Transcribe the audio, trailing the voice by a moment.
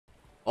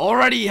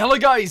Alrighty, hello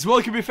guys,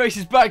 welcome your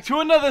faces back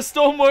to another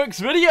Stormworks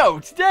video.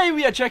 Today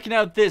we are checking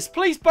out this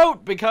police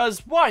boat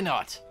because why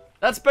not?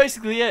 That's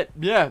basically it.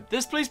 Yeah,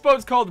 this police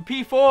boat's called the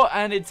P4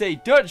 and it's a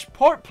Dutch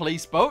port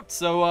police boat.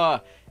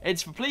 So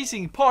it's for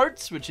policing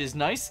ports, which is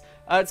nice.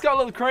 It's got a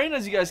little crane,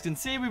 as you guys can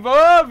see. We've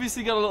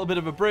obviously got a little bit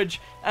of a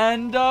bridge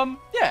and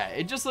yeah,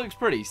 it just looks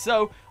pretty.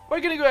 So we're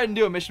gonna go ahead and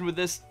do a mission with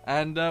this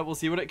and we'll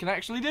see what it can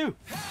actually do.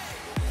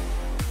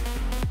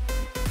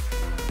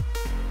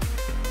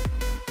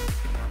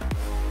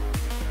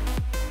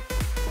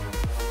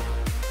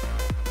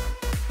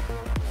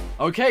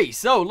 Okay,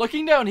 so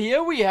looking down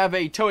here, we have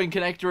a towing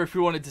connector if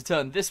we wanted to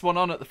turn this one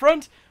on at the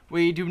front.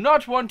 We do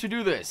not want to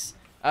do this.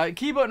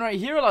 Key button right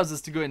here allows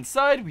us to go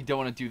inside. We don't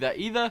want to do that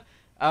either.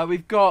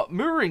 We've got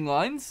mooring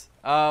lines,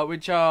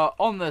 which are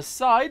on the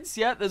sides.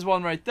 Yeah, there's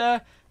one right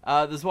there.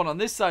 There's one on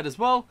this side as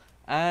well.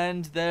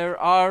 And there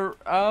are,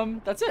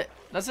 that's it.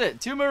 That's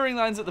it. 2 mooring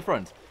lines at the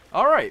front.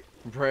 Alright,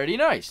 pretty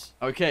nice.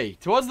 Okay,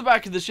 towards the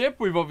back of the ship,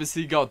 we've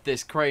obviously got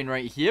this crane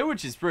right here,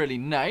 which is really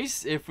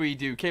nice. If we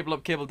do cable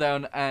up, cable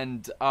down,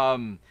 and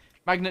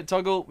magnet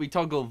toggle, we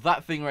toggle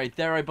that thing right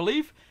there, I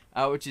believe,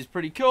 which is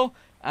pretty cool.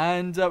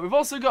 And we've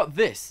also got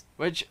this,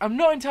 which I'm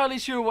not entirely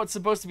sure what's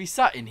supposed to be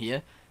sat in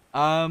here,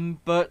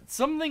 but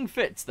something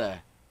fits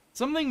there.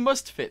 Something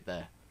must fit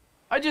there.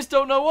 I just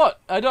don't know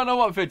what. I don't know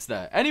what fits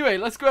there. Anyway,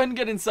 let's go ahead and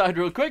get inside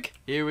real quick.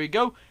 Here we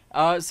go.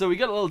 So we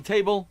got a little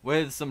table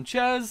with some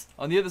chairs.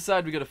 On the other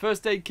side, we got a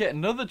first aid kit,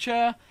 another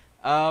chair.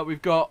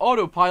 We've got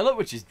Autopilot,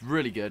 which is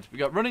really good. We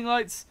got running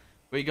lights.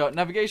 We got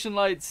navigation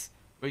lights.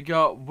 We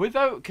got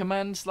without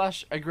command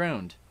 /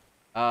 aground.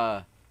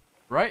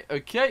 Right,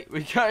 okay.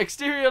 We got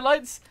exterior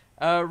lights,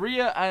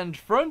 rear and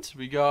front.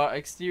 We got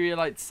exterior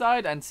lights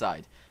side and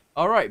side.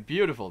 Alright,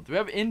 beautiful. Do we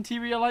have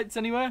interior lights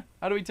anywhere?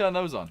 How do we turn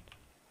those on?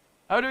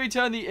 How do we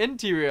turn the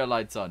interior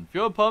lights on?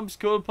 Fuel pumps,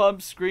 cool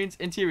pumps, screens,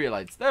 interior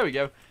lights. There we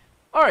go.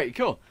 Alright,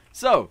 cool.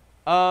 So,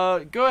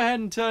 go ahead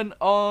and turn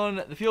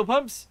on the fuel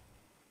pumps.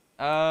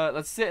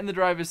 Let's sit in the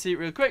driver's seat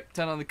real quick.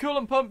 Turn on the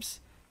coolant pumps.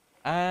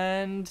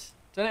 And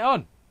turn it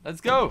on. Let's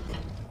go.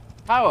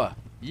 Power.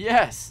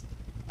 Yes.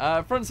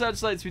 Front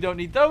searchlights, we don't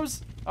need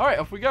those. Alright,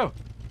 off we go.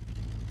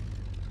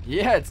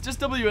 Yeah, it's just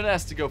W and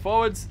S to go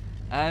forwards.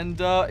 And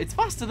it's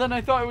faster than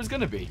I thought it was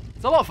going to be.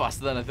 It's a lot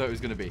faster than I thought it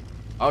was going to be.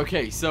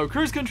 Okay, so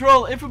cruise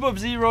control, if above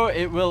 0,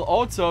 it will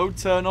auto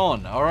turn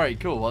on.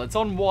 Alright, cool. Well, it's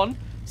on 1.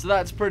 So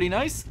that's pretty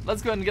nice.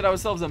 Let's go ahead and get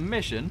ourselves a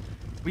mission.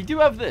 We do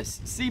have this,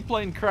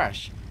 seaplane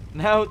crash.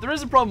 Now, there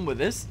is a problem with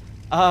this.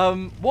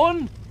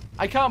 One,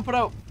 I can't put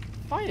out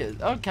fires.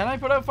 Oh, can I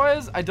put out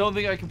fires? I don't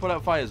think I can put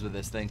out fires with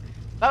this thing.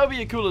 That would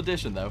be a cool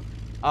addition, though.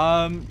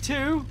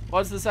 2,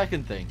 what's the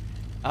second thing?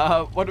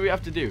 What do we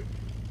have to do?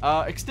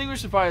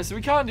 Extinguish the fire, so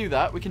we can't do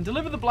that. We can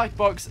deliver the black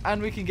box,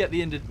 and we can get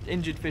the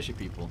injured fisher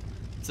people.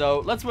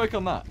 So, let's work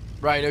on that.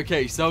 Right,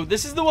 okay, so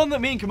this is the one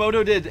that me and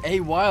Komodo did a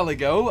while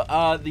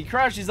ago. The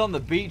crash is on the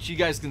beach. You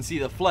guys can see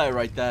the flare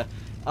right there.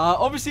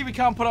 Obviously, we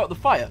can't put out the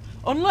fire.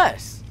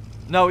 Unless...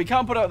 No, we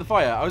can't put out the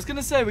fire. I was going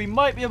to say we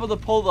might be able to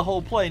pull the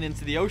whole plane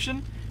into the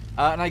ocean.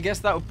 And I guess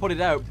that would put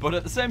it out. But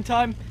at the same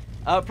time,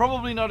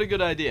 probably not a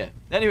good idea.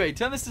 Anyway,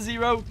 turn this to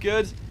 0.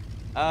 Good.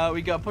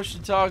 We got push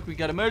to talk. We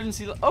got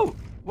emergency... Oh,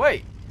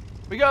 wait.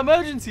 We got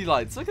emergency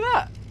lights. Look at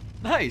that.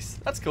 Nice.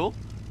 That's cool.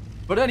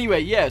 But anyway,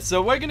 yeah,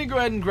 so we're going to go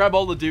ahead and grab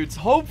all the dudes.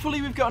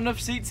 Hopefully we've got enough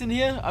seats in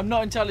here. I'm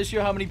not entirely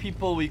sure how many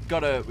people we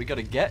gotta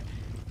get.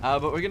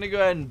 But we're going to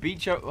go ahead and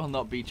beach out, well,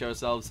 not beach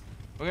ourselves.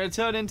 We're going to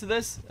turn into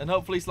this and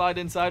hopefully slide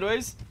in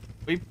sideways.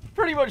 We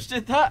pretty much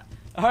did that.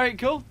 Alright,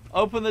 cool.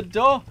 Open the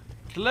door.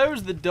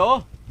 Close the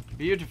door.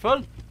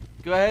 Beautiful.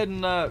 Go ahead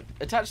and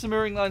attach the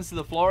mooring lines to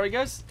the floor, I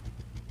guess.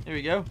 Here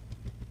we go.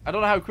 I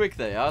don't know how quick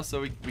they are,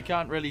 so we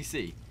can't really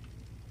see.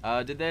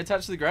 Did they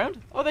attach to the ground?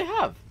 Oh, they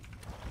have.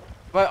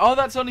 Right, oh,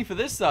 that's only for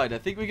this side. I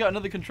think we got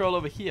another control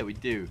over here. We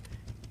do.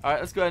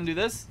 Alright, let's go ahead and do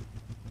this.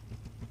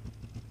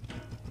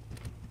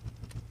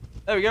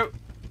 There we go.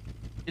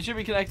 It should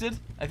be connected,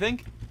 I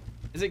think.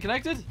 Is it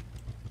connected?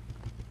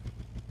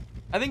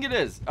 I think it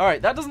is.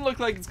 Alright, that doesn't look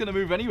like it's going to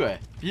move anywhere.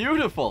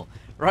 Beautiful.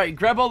 Right,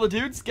 grab all the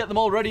dudes, get them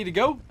all ready to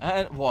go.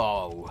 And,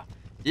 whoa.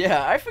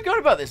 Yeah, I forgot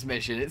about this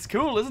mission. It's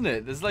cool, isn't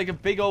it? There's like a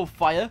big old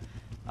fire.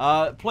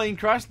 Plane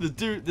crash. There's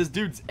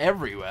dudes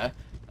everywhere.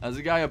 There's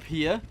a guy up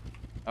here.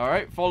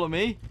 Alright, follow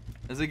me.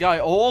 There's a guy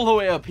all the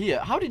way up here.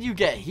 How did you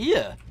get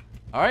here?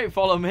 Alright,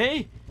 follow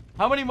me.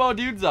 How many more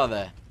dudes are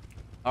there?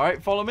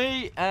 Alright, follow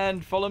me,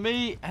 and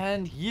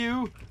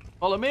you.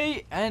 Follow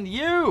me, and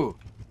you.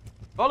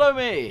 Follow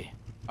me.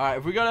 Alright,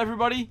 have we got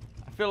everybody?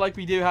 I feel like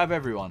we do have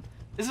everyone.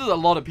 This is a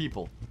lot of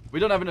people.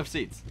 We don't have enough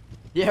seats.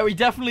 Yeah, we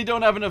definitely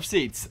don't have enough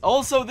seats.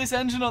 Also, this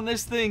engine on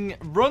this thing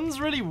runs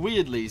really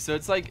weirdly. So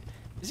it's like,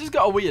 it's just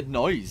got a weird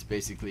noise,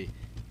 basically.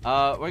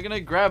 We're gonna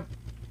grab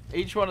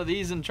each one of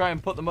these and try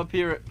and put them up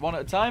here one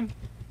at a time.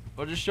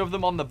 We'll just shove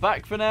them on the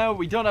back for now.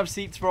 We don't have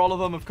seats for all of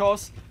them, of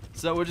course,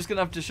 so we're just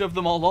gonna have to shove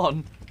them all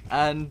on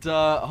and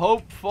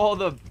hope for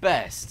the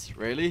best,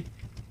 really.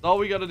 That's all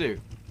we gotta do.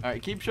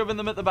 Alright, keep shoving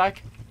them at the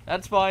back.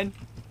 That's fine.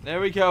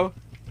 There we go.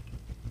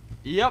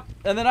 Yep.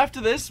 And then after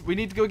this, we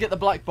need to go get the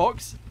black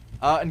box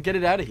and get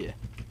it out of here.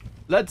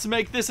 Let's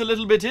make this a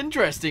little bit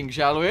interesting,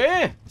 shall we?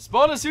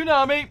 Spawn a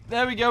tsunami.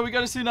 There we go. We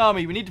got a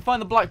tsunami. We need to find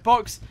the black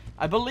box.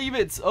 I believe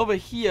it's over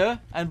here.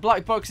 And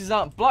black boxes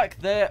aren't black.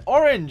 They're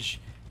orange.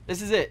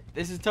 This is it.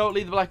 This is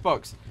totally the black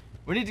box.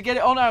 We need to get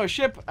it on our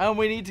ship. And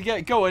we need to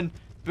get going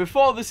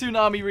before the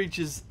tsunami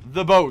reaches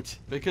the boat.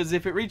 Because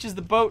if it reaches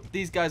the boat,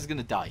 these guys are going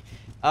to die.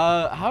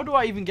 How do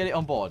I even get it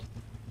on board?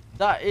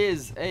 That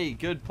is a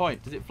good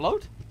point. Does it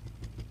float?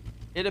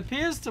 It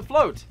appears to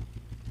float.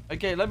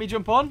 Okay, let me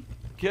jump on.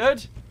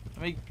 Good.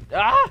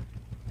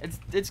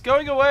 It's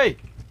going away.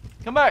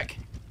 Come back.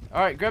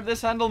 All right, grab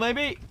this handle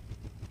maybe.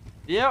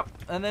 Yep,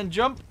 and then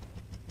jump.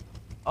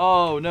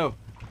 Oh no.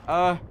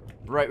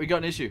 Right, we got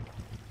an issue.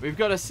 We've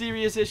got a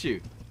serious issue.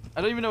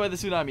 I don't even know where the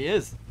tsunami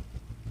is,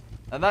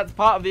 and that's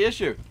part of the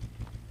issue.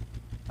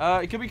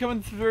 It could be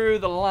coming through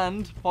the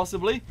land,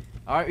 possibly.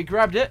 All right, we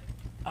grabbed it.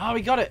 Oh,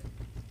 we got it.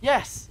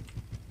 Yes.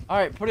 All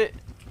right, put it.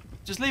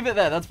 Just leave it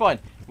there. That's fine.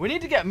 We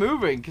need to get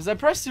moving because I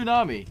pressed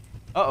tsunami.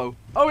 Uh-oh.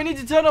 Oh, we need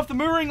to turn off the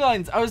mooring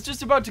lines. I was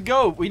just about to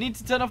go. We need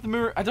to turn off the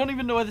mooring. I don't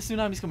even know where the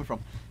tsunami's coming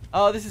from.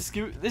 Oh, this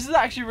is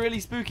actually really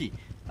spooky.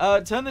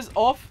 Turn this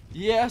off.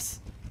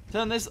 Yes.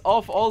 Turn this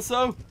off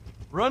also.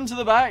 Run to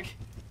the back.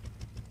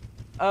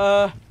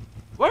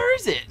 Where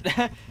is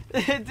it?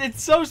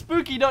 It's so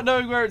spooky not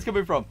knowing where it's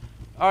coming from.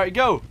 All right,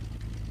 go.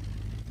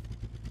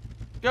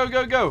 Go,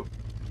 go, go.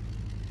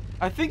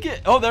 I think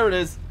it... Oh, there it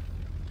is.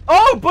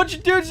 Oh, a bunch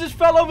of dudes just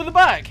fell over the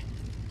back.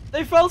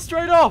 They fell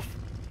straight off.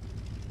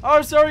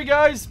 Oh, sorry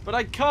guys, but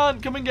I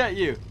can't come and get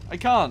you. I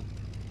can't.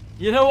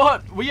 You know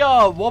what? We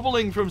are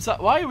wobbling from...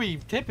 Why are we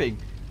tipping?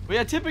 We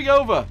are tipping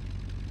over.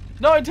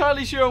 Not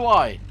entirely sure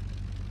why.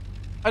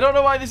 I don't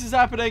know why this is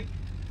happening.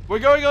 We're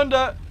going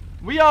under.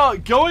 We are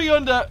going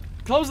under.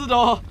 Close the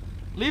door.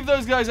 Leave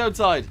those guys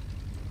outside.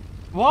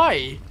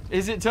 Why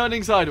is it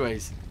turning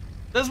sideways?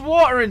 There's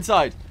water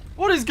inside.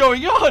 What is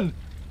going on?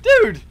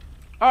 Dude.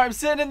 Alright, I'm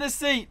sitting in this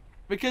seat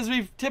because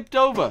we've tipped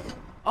over.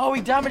 Oh,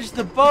 we damaged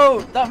the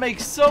boat. That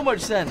makes so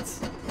much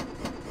sense.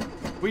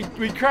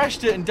 We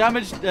crashed it and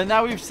damaged, and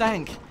now we've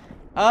sank.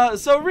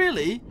 So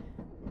really,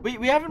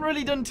 we haven't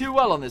really done too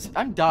well on this.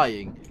 I'm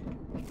dying.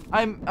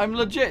 I'm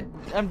legit.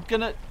 I'm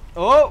gonna.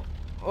 Oh,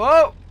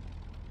 whoa!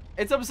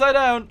 It's upside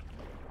down.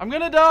 I'm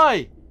gonna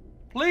die.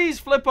 Please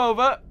flip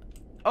over.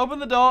 Open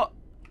the door.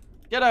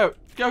 Get out.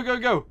 Go, go,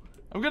 go.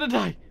 I'm gonna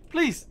die.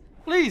 Please,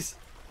 please.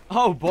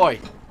 Oh boy.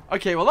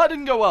 Okay, well that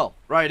didn't go well.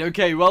 Right,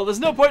 okay, well there's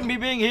no point in me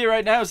being here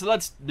right now, so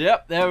let's,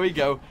 yep, there we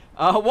go.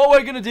 What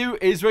we're gonna do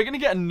is we're gonna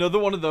get another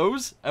one of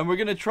those, and we're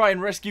gonna try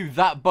and rescue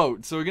that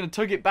boat. So we're gonna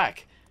tug it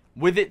back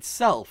with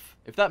itself,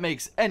 if that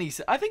makes any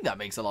sense. I think that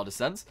makes a lot of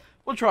sense.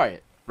 We'll try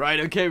it. Right,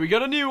 okay, we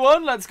got a new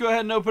one. Let's go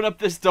ahead and open up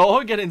this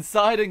door, get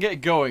inside and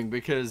get going,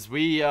 because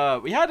we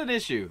had an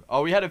issue.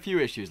 Oh, we had a few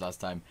issues last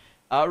time.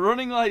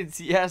 Running lights,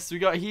 yes, we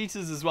got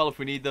heaters as well if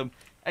we need them.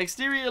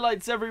 Exterior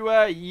lights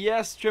everywhere,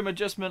 yes, trim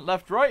adjustment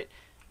left, right.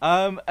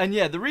 And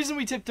yeah, the reason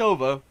we tipped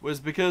over was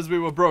because we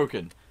were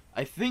broken.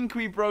 I think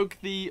we broke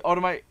the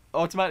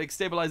automatic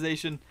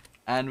stabilization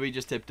and we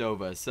just tipped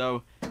over.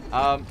 So,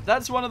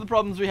 that's one of the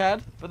problems we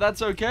had, but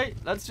that's okay.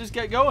 Let's just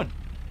get going.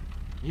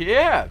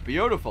 Yeah,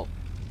 beautiful.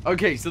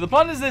 Okay, so the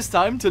plan is this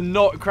time to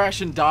not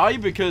crash and die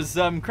because,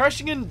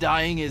 crashing and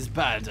dying is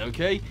bad,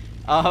 okay?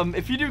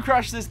 If you do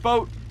crash this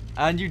boat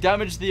and you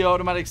damage the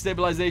automatic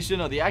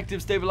stabilization or the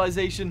active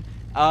stabilization,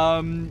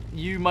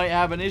 you might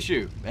have an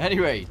issue.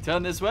 Anyway,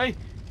 turn this way.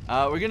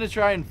 We're going to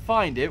try and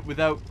find it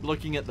without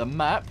looking at the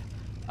map,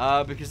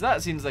 because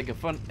that seems like a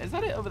fun... Is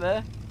that it over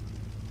there?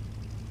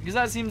 Because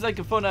that seems like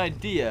a fun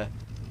idea.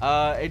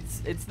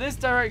 It's this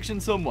direction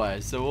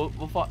somewhere, so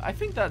we'll find... I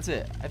think that's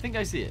it. I think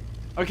I see it.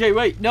 Okay,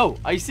 wait, no,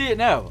 I see it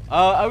now.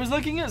 I was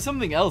looking at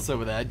something else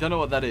over there. I don't know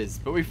what that is,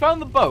 but we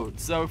found the boat,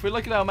 so if we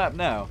look at our map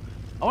now,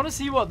 I want to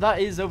see what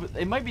that is over...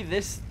 It might be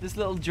this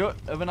little jut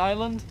of an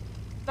island.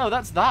 No,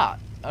 that's that.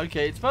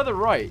 Okay, it's further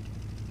right.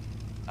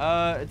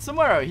 It's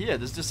somewhere out here.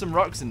 There's just some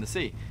rocks in the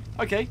sea.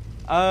 Okay.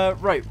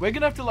 Right. We're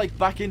gonna have to like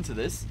back into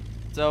this.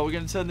 So we're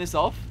gonna turn this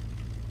off.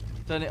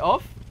 Turn it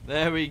off.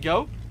 There we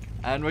go.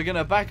 And we're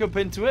gonna back up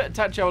into it,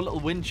 attach our little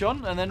winch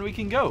on, and then we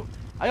can go.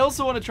 I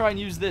also want to try and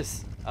use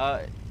this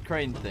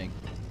crane thing.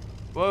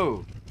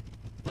 Whoa.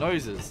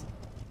 Noises.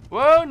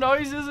 Whoa,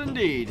 noises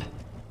indeed.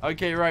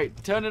 Okay, right.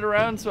 Turn it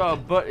around so our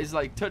butt is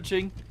like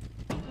touching.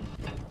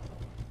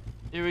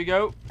 Here we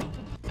go.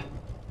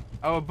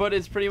 Our butt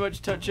is pretty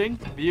much touching.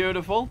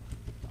 Beautiful.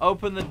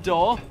 Open the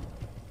door.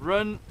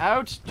 Run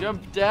out.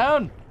 Jump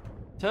down.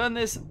 Turn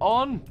this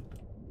on.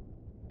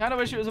 Kind of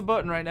wish it was a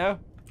button right now.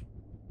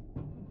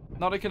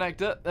 Not a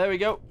connector. There we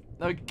go.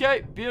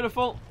 Okay.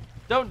 Beautiful.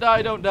 Don't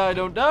die. Don't die.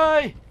 Don't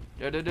die.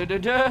 Da, da, da, da,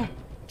 da.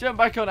 Jump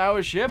back on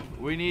our ship.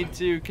 We need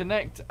to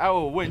connect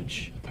our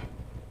winch.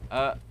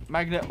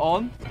 Magnet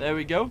on. There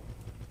we go.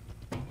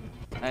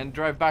 And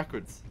drive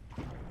backwards.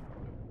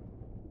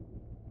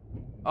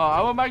 Oh,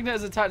 our magnet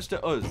is attached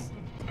to us.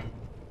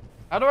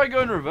 How do I go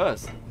in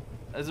reverse?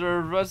 Is there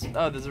a reverse?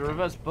 Oh, there's a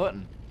reverse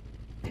button.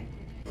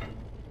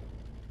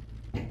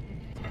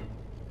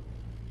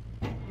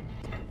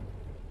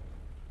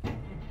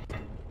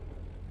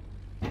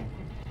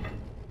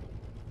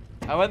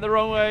 I went the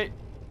wrong way.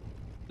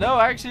 No,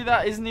 actually,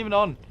 that isn't even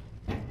on.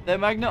 The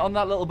magnet on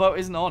that little boat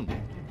isn't on.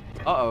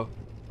 Uh-oh.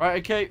 Right,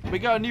 okay. We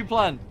got a new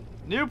plan.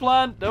 New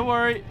plan. Don't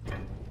worry.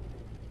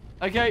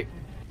 Okay.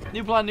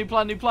 New plan, new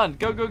plan, new plan.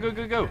 Go, go, go,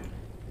 go, go.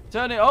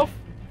 Turn it off.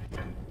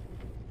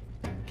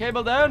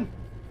 Cable down.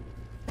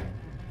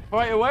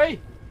 Right away.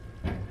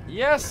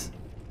 Yes.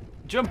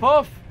 Jump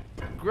off.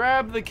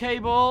 Grab the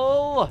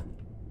cable.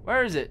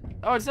 Where is it?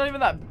 Oh, it's not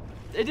even that.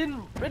 It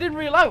didn't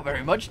reel out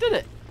very much, did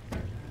it?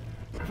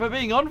 For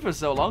being on for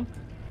so long.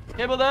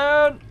 Cable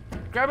down.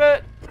 Grab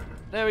it.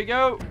 There we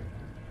go.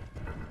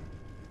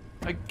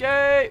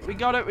 Okay. We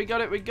got it. We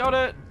got it. We got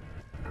it.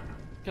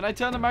 Can I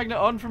turn the magnet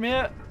on from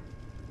here?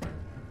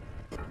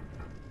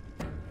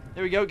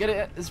 There we go. Get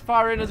it as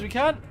far in as we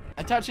can.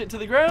 Attach it to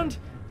the ground.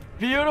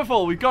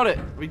 Beautiful. We got it.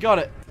 We got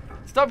it.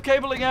 Stop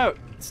cabling out.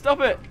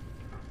 Stop it.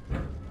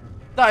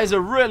 That is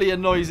a really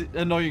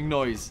annoying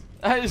noise.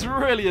 That is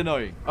really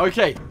annoying.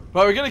 Okay.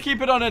 Well, we're going to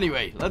keep it on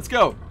anyway. Let's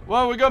go.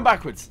 Well, we're going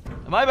backwards.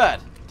 My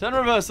bad. Turn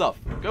reverse off.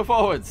 Go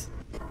forwards.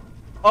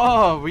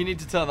 Oh, we need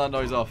to turn that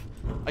noise off.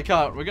 I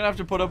can't. We're going to have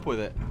to put up with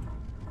it.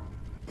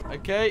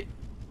 Okay.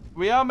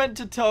 We are meant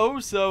to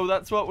tow, so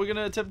that's what we're going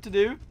to attempt to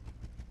do.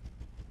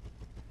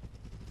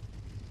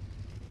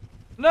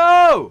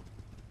 No!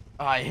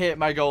 Oh, I hate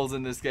my goals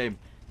in this game.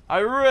 I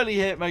really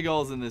hate my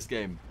goals in this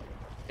game.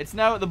 It's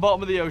now at the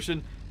bottom of the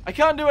ocean. I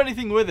can't do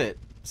anything with it.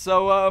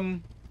 So,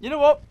 you know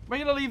what? We're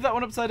going to leave that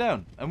one upside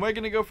down. And we're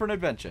going to go for an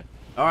adventure.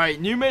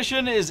 Alright, new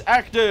mission is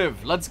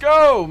active. Let's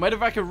go!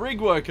 Medevac a rig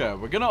worker.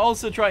 We're going to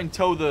also try and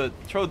tow the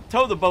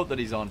boat that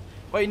he's on.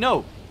 Wait,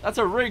 no. That's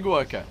a rig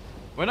worker.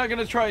 We're not going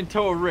to try and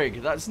tow a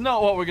rig. That's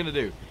not what we're going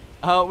to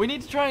do. We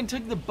need to try and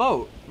take the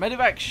boat.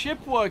 Medevac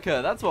ship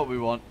worker. That's what we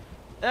want.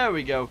 There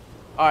we go.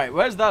 Alright,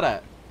 where's that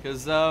at?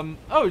 Because,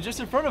 oh, just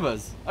in front of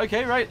us.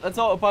 Okay, right. Let's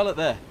autopilot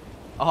there.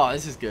 Oh,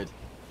 this is good.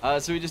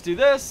 So we just do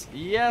this.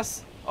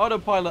 Yes.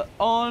 Autopilot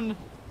on.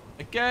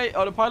 Okay,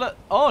 autopilot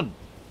on.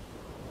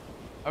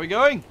 Are we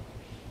going?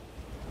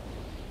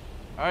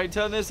 Alright,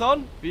 turn this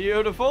on.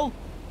 Beautiful.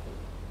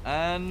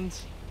 And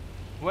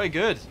we're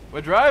good. We're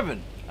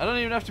driving. I don't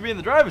even have to be in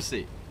the driver's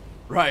seat.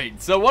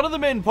 Right, so one of the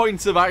main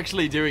points of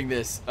actually doing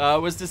this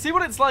was to see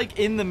what it's like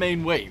in the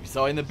main waves.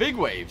 So in the big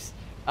waves.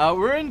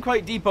 We're in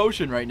quite deep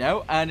ocean right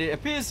now, and it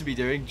appears to be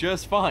doing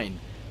just fine.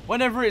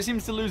 Whenever it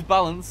seems to lose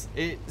balance,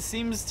 it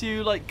seems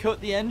to, like, cut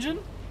the engine.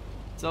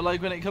 So,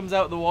 like, when it comes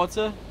out of the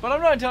water. But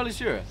I'm not entirely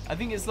sure. I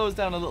think it slows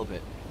down a little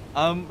bit.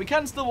 We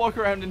can still walk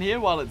around in here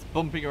while it's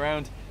bumping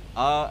around.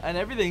 And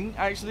everything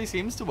actually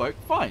seems to work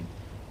fine.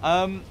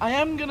 I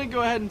am going to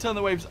go ahead and turn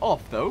the waves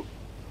off, though.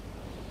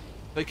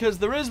 Because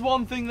there is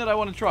one thing that I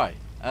want to try.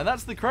 And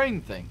that's the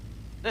crane thing.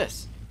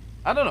 This.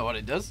 I don't know what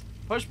it does.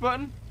 Push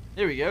button.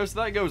 Here we go.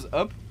 So that goes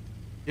up.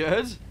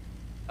 Good.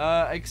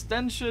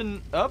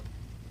 Extension up.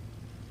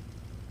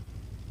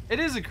 It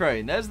is a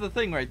crane. There's the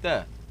thing right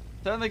there.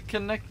 Turn the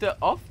connector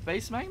off.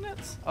 Base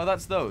magnets? Oh,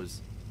 that's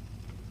those.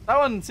 That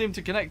one seemed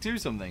to connect to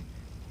something.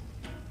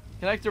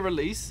 Connector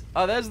release.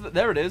 Oh,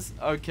 there it is.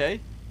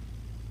 Okay.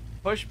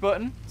 Push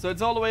button. So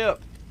it's all the way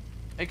up.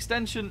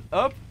 Extension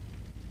up.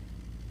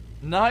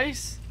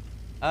 Nice.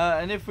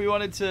 And if we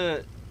wanted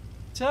to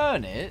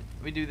turn it,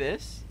 we do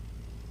this.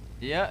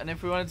 Yeah, and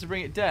if we wanted to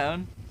bring it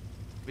down,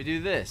 we do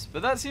this.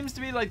 But that seems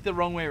to be like the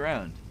wrong way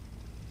around.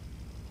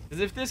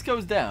 Because if this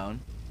goes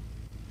down,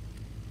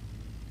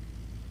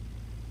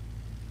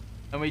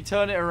 and we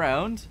turn it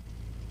around,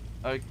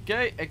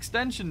 okay,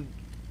 extension,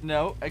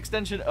 no,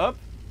 extension up.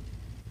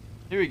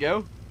 Here we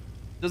go.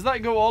 Does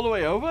that go all the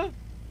way over?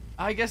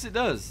 I guess it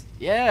does.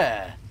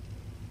 Yeah.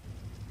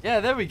 Yeah,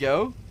 there we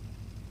go.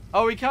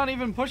 Oh, we can't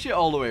even push it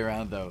all the way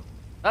around, though.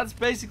 That's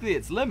basically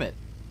its limit.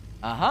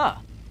 Uh-huh.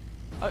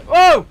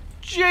 Whoa!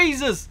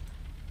 Jesus!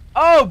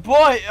 Oh,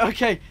 boy.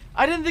 Okay.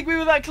 I didn't think we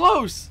were that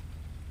close.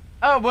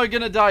 Oh, we're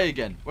going to die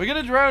again. We're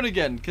going to drown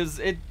again, because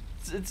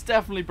it's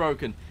definitely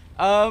broken.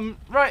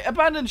 Right.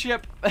 Abandoned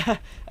ship.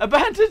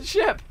 Abandoned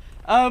ship.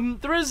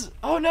 There is...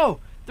 Oh, no.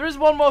 There is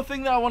one more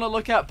thing that I want to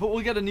look at, but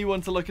we'll get a new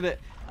one to look at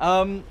it.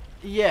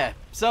 Yeah.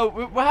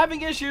 So, we're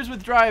having issues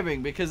with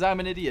driving, because I'm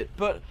an idiot.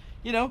 But,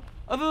 you know...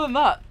 Other than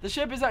that, the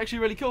ship is actually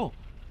really cool.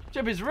 The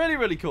ship is really,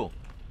 really cool.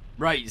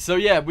 Right, so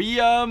yeah, we,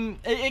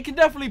 it can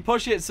definitely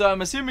push it, so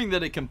I'm assuming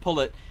that it can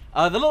pull it.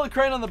 The little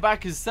crane on the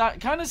back is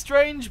kind of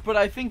strange, but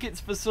I think it's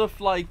for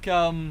stuff like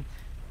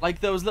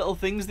those little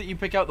things that you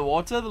pick out the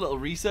water, the little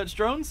research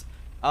drones.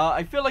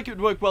 I feel like it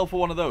would work well for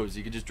one of those.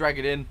 You could just drag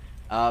it in,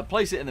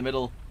 place it in the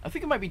middle. I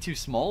think it might be too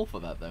small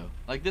for that, though.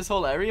 Like, this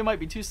whole area might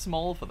be too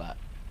small for that.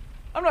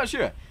 I'm not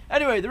sure.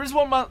 Anyway, there is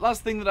one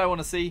last thing that I want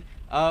to see.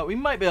 We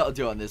might be able to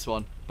do it on this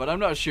one, but I'm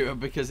not sure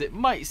because it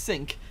might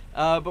sink.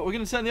 But we're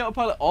going to turn the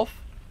autopilot off.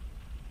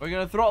 We're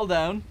going to throttle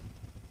down.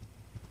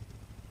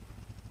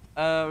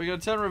 We're going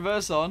to turn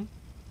reverse on.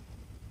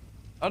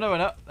 Oh, no, we're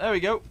not. There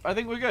we go. I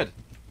think we're good.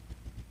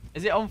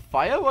 Is it on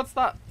fire? What's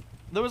that?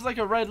 There was like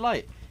a red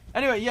light.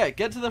 Anyway, yeah,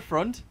 get to the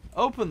front.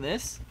 Open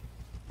this.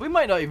 We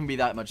might not even be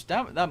that much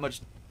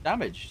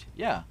damaged.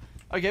 Yeah.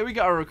 Okay, we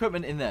got our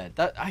equipment in there.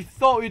 I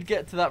thought we'd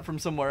get to that from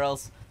somewhere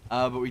else.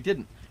 but we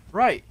didn't.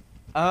 Right.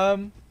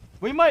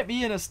 We might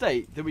be in a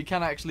state that we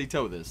can actually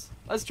tow this.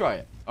 Let's try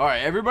it. All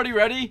right, everybody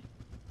ready?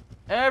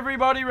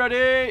 Everybody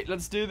ready?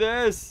 Let's do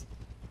this.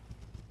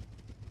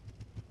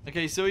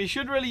 Okay, so he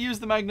should really use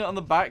the magnet on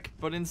the back,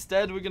 but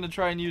instead we're going to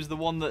try and use the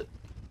one that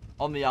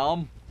on the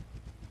arm.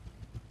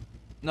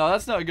 No,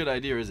 that's not a good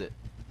idea, is it?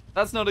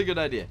 That's not a good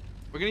idea.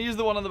 We're going to use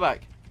the one on the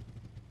back.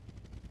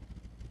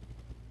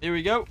 Here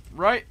we go.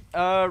 Right.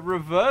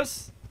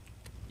 Reverse.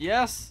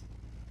 Yes.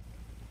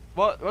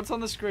 What's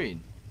on the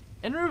screen?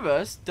 In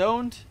reverse,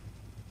 don't.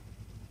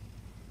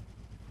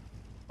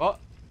 What?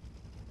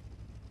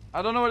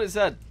 I don't know what it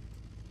said.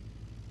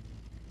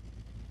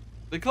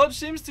 The clutch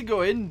seems to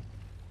go in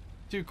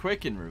too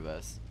quick in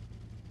reverse.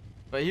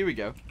 But here we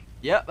go.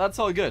 Yeah, that's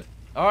all good.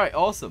 Alright,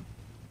 awesome.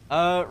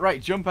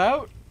 Right, jump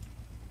out.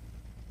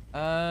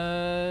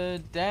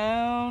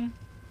 Down.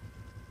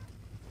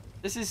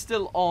 This is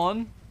still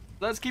on.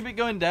 Let's keep it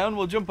going down.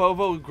 We'll jump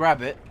over. We'll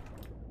grab it.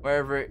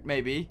 Wherever it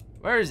may be.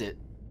 Where is it?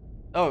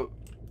 Oh,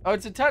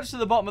 it's attached to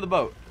the bottom of the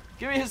boat.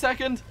 Give me a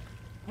second.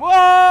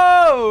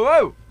 Whoa!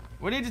 Whoa!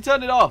 We need to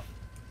turn it off.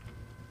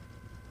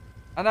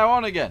 And now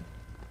on again.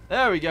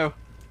 There we go.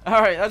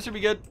 Alright, that should be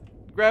good.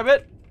 Grab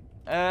it.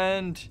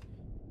 And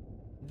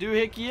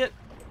doohickey it.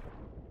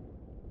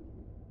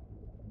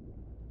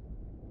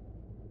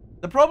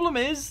 The problem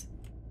is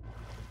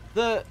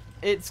that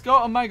it's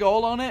got a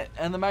mag-all on it,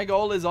 and the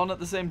mag-all is on at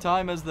the same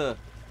time as the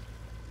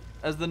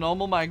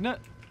normal magnet,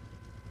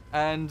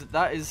 and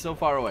that is so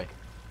far away.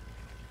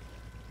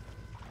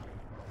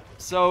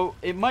 So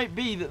it might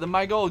be that the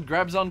mag-all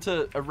grabs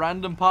onto a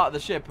random part of the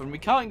ship, and we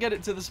can't get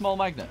it to the small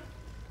magnet,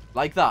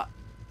 like that.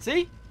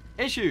 See?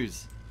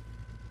 Issues.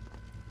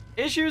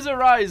 Issues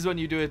arise when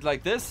you do it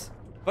like this.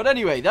 But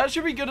anyway, that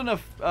should be good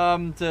enough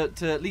to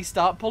at least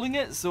start pulling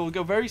it. So we'll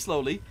go very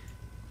slowly,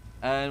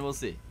 and we'll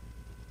see.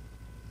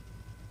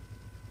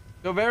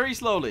 Go very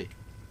slowly.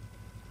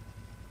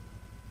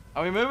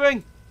 Are we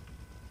moving?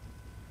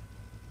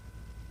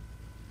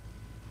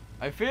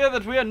 I fear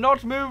that we are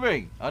not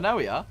moving. Oh, now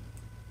we are.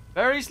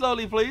 Very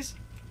slowly, please.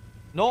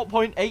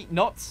 0.8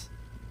 knots.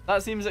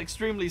 That seems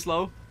extremely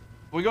slow.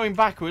 We're going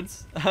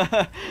backwards.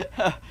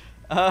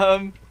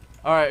 Alright,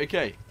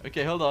 okay.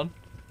 Okay, hold on.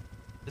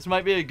 This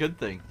might be a good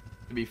thing,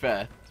 to be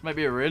fair. This might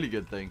be a really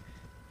good thing.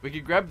 We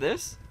could grab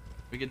this.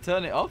 We could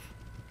turn it off.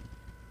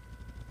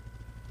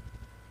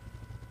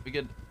 We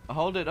could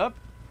hold it up.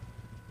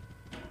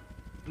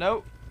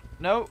 No.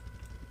 No.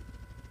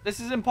 This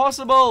is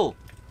impossible.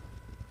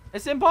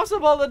 It's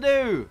impossible to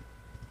do.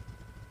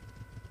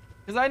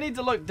 Because I need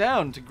to look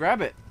down to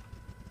grab it.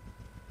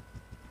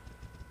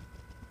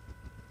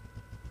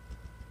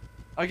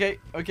 Okay,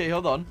 okay,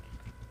 hold on.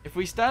 If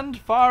we stand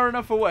far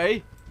enough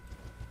away...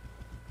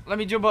 Let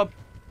me jump up.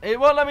 It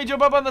won't let me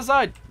jump up on the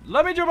side.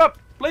 Let me jump up,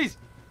 please.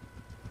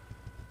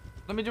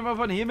 Let me jump up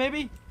on here,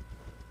 maybe?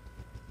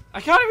 I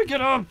can't even get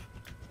up.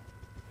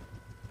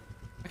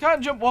 I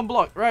can't jump one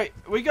block. Right,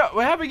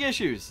 we're having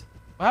issues.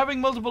 We're having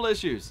multiple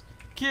issues.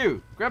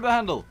 Q, grab the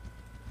handle.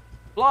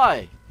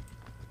 Fly.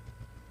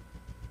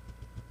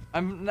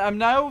 I'm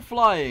now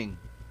flying.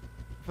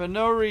 For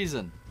no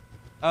reason.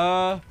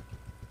 Roger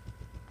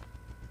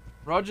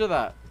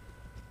that.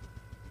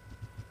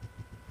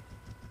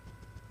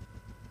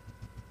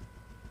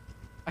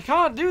 I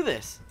can't do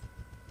this.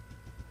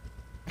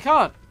 I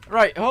can't.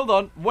 Right, hold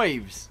on.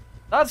 Waves.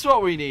 That's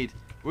what we need.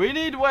 We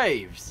need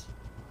waves.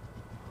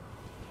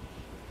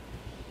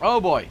 Oh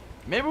boy.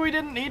 Maybe we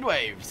didn't need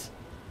waves.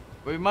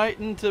 We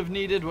mightn't have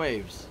needed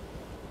waves.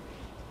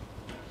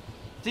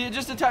 See, it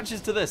just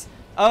attaches to this.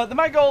 The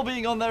mag-all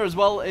being on there as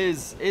well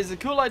is a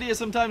cool idea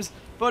sometimes,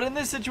 but in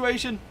this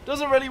situation,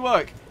 doesn't really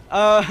work.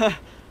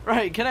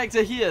 Right,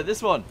 connector here,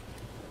 this one.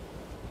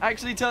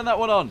 Actually turn that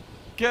one on.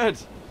 Good.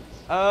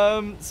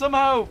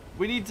 Somehow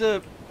we need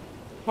to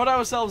put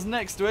ourselves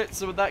next to it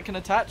so that can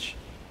attach.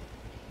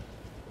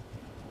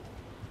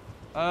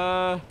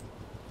 We're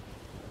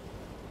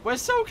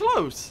so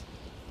close.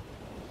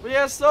 We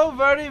are so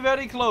very,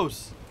 very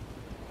close.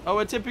 Oh,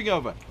 we're tipping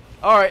over.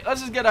 Alright,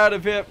 let's just get out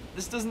of here.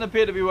 This doesn't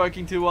appear to be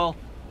working too well.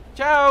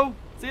 Ciao!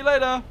 See you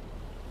later.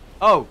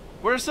 Oh,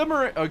 we're a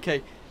submarine.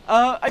 Okay.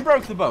 I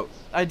broke the boat.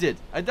 I did.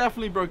 I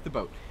definitely broke the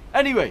boat.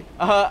 Anyway,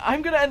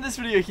 I'm going to end this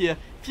video here.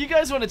 If you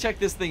guys want to check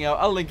this thing out,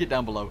 I'll link it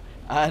down below.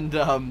 And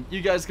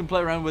you guys can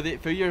play around with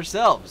it for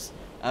yourselves.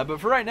 But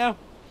for right now,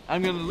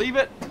 I'm going to leave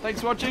it.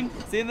 Thanks for watching.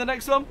 See you in the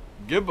next one.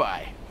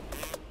 Goodbye.